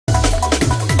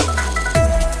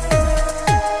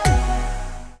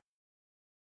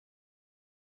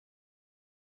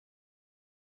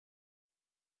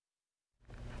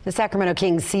The Sacramento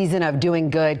Kings season of doing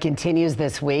good continues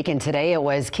this week, and today it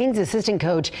was Kings assistant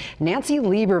coach Nancy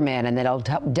Lieberman and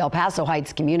the Del Paso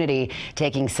Heights community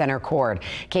taking center court.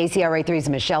 KCRA 3's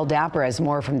Michelle Dapper has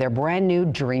more from their brand new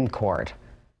Dream Court.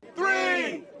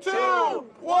 3, 2,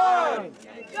 1.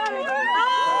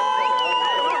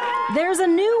 There's a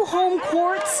new home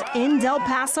court in Del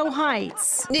Paso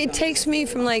Heights. It takes me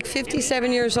from like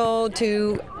 57 years old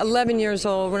to 11 years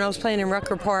old when I was playing in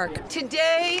Rucker Park.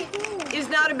 Today is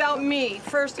not about me,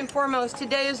 first and foremost.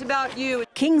 Today is about you.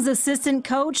 Kings assistant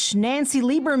coach Nancy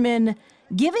Lieberman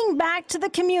giving back to the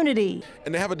community.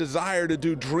 And they have a desire to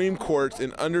do dream courts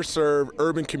in underserved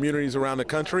urban communities around the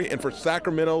country. And for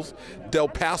Sacramento's Del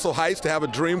Paso Heights to have a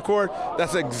dream court,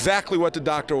 that's exactly what the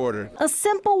doctor ordered. A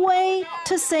simple way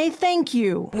to say thank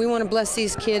you. We want to bless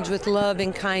these kids with love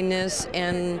and kindness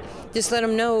and just let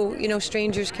them know,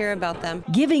 strangers care about them.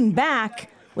 Giving back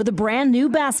with a brand new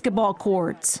basketball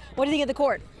court. What do you think of the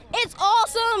court? It's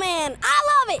awesome, and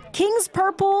I love it. Kings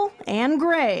purple and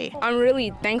gray. I'm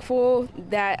really thankful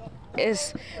that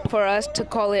it's for us to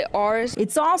call it ours.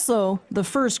 It's also the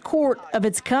first court of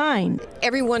its kind.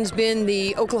 Everyone's been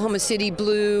the Oklahoma City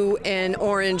blue and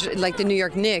orange, like the New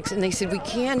York Knicks, and they said we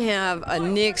can't have a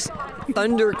Knicks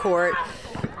Thunder court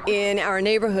in our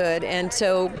neighborhood, and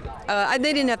so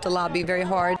they didn't have to lobby very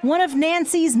hard. One of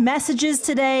Nancy's messages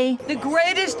today: the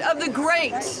greatest of the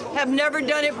greats have never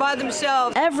done it by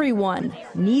themselves. Everyone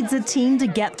needs a team to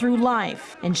get through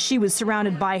life, and she was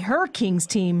surrounded by her Kings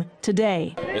team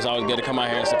today. It's always good to come out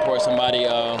here and support somebody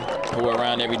who we're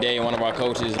around every day, one of our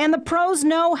coaches. And the pros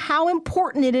know how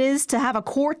important it is to have a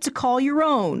court to call your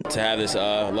own. To have this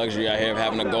luxury out here of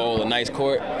having a goal, a nice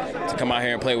court, to come out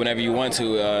here and play whenever you want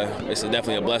to, it's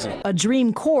definitely a blessing. A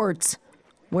dream court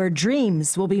where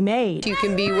dreams will be made. You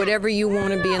can be whatever you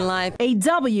want to be in life. A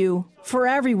W for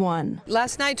everyone.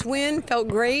 Last night's win felt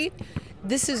great.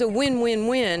 This is a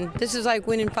win-win-win. This is like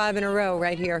winning 5 in a row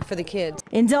right here for the kids.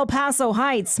 In Del Paso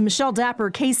Heights, Michelle Dapper,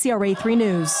 KCRA 3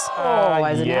 News. Oh,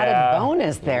 as an added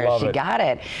bonus there, she got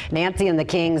it. Nancy and the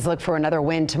Kings look for another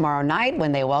win tomorrow night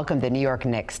when they welcome the New York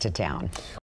Knicks to town.